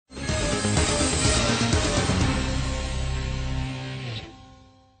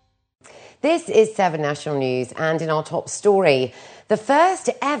This is 7 National News, and in our top story, the first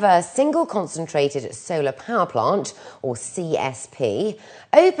ever single concentrated solar power plant, or CSP,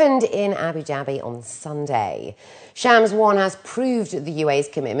 opened in Abu Dhabi on Sunday. Shams 1 has proved the UAE's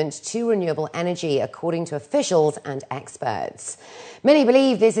commitment to renewable energy, according to officials and experts. Many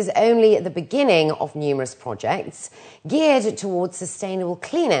believe this is only the beginning of numerous projects geared towards sustainable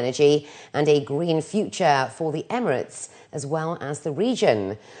clean energy and a green future for the Emirates as well as the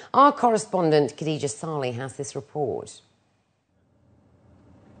region. Our correspondent Khadija Saleh has this report.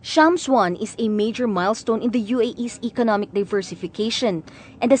 Shams 1 is a major milestone in the UAE's economic diversification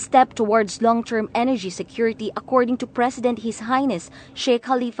and a step towards long-term energy security, according to President His Highness Sheikh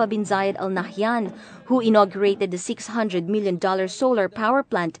Khalifa bin Zayed Al Nahyan, who inaugurated the $600 million solar power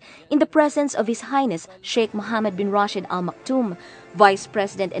plant in the presence of His Highness Sheikh Mohammed bin Rashid Al Maktoum, Vice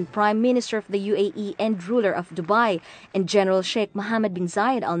President and Prime Minister of the UAE and ruler of Dubai, and General Sheikh Mohammed bin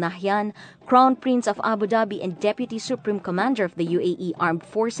Zayed Al Nahyan, Crown Prince of Abu Dhabi and Deputy Supreme Commander of the UAE Armed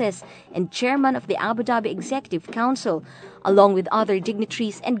Forces and Chairman of the Abu Dhabi Executive Council, along with other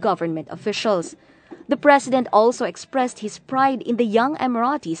dignitaries and government officials. The President also expressed his pride in the young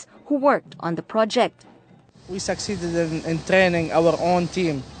Emiratis who worked on the project. We succeeded in training our own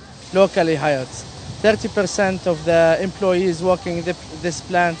team, locally hired. 30% of the employees working in this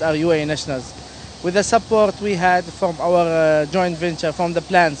plant are UAE nationals. With the support we had from our joint venture, from the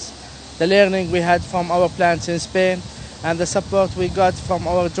plants, the learning we had from our plants in Spain, and the support we got from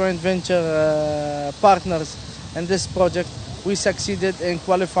our joint venture partners in this project, we succeeded in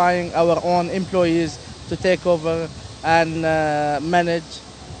qualifying our own employees to take over and manage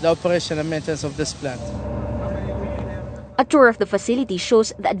the operation and maintenance of this plant. A tour of the facility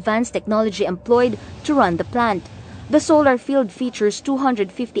shows the advanced technology employed to run the plant. The solar field features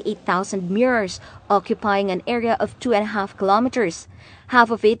 258,000 mirrors, occupying an area of 2.5 kilometers. Half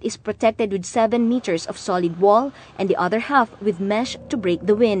of it is protected with 7 meters of solid wall and the other half with mesh to break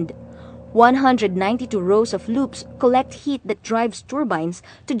the wind. 192 rows of loops collect heat that drives turbines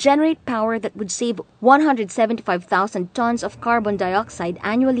to generate power that would save 175,000 tons of carbon dioxide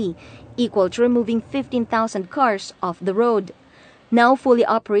annually, equal to removing 15,000 cars off the road. Now fully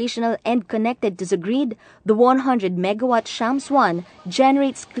operational and connected to the grid, the 100-megawatt Shams 1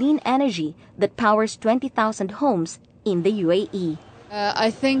 generates clean energy that powers 20,000 homes in the UAE.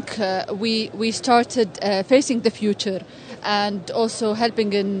 I think we started facing the future and also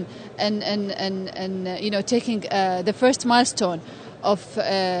helping in taking the first milestone of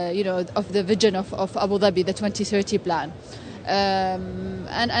the vision of Abu Dhabi, the 2030 plan.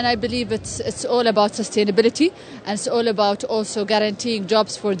 And I believe it's all about sustainability, and it's all about also guaranteeing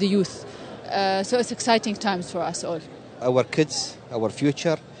jobs for the youth. So it's exciting times for us all. Our kids, our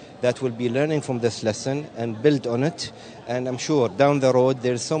future, that will be learning from this lesson and build on it. And I'm sure down the road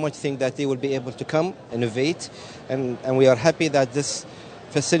there's so much thing that they will be able to come, innovate. And we are happy that this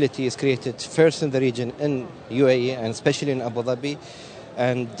facility is created first in the region in UAE and especially in Abu Dhabi.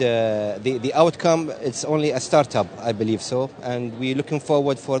 And the outcome, it's only a startup, I believe so. And we're looking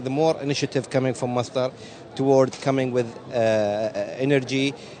forward for the more initiative coming from Masdar toward coming with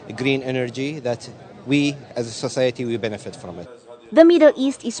energy, green energy, that we as a society, we benefit from it. The Middle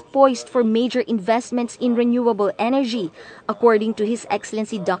East is poised for major investments in renewable energy, according to His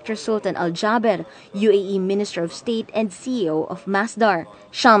Excellency Dr. Sultan Al Jaber, UAE Minister of State and CEO of Masdar.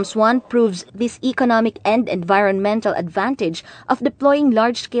 Shams 1 proves this economic and environmental advantage of deploying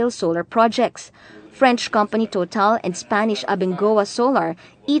large-scale solar projects. French company Total and Spanish Abengoa Solar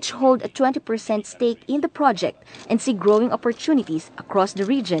each hold a 20% stake in the project and see growing opportunities across the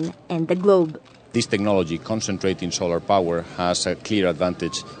region and the globe. This technology, concentrating solar power, has a clear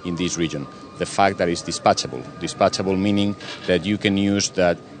advantage in this region. The fact that it's dispatchable. Dispatchable meaning that you can use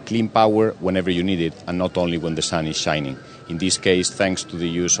that clean power whenever you need it and not only when the sun is shining. In this case, thanks to the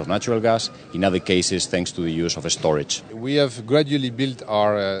use of natural gas. In other cases, thanks to the use of storage. We have gradually built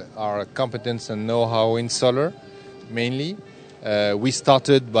our competence and know-how in solar, mainly. We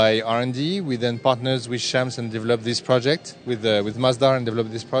started by R&D. We then partnered with Shams and developed this project, with Masdar and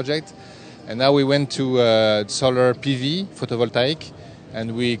developed this project. And now we went to solar PV, photovoltaic,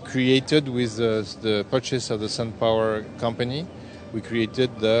 and we created, with the purchase of the Sun Power company, we created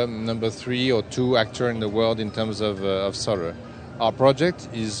the number 3 or 2 actor in the world in terms of solar. Our project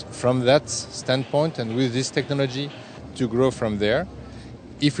is from that standpoint and with this technology to grow from there.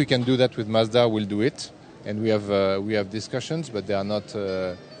 If we can do that with Masdar, we'll do it. And we have discussions, but they are not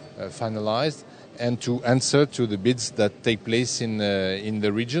finalized. And to answer to the bids that take place in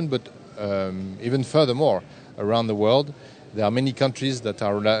the region, but even furthermore, around the world, there are many countries that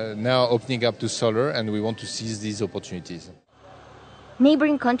are now opening up to solar, and we want to seize these opportunities.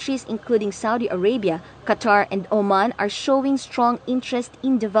 Neighboring countries including Saudi Arabia, Qatar, and Oman are showing strong interest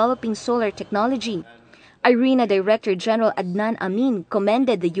in developing solar technology. IRENA Director General Adnan Amin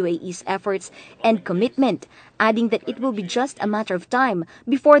commended the UAE's efforts and commitment, adding that it will be just a matter of time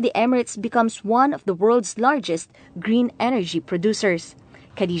before the Emirates becomes one of the world's largest green energy producers.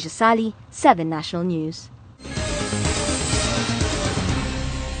 Khadija Sali, 7 National News.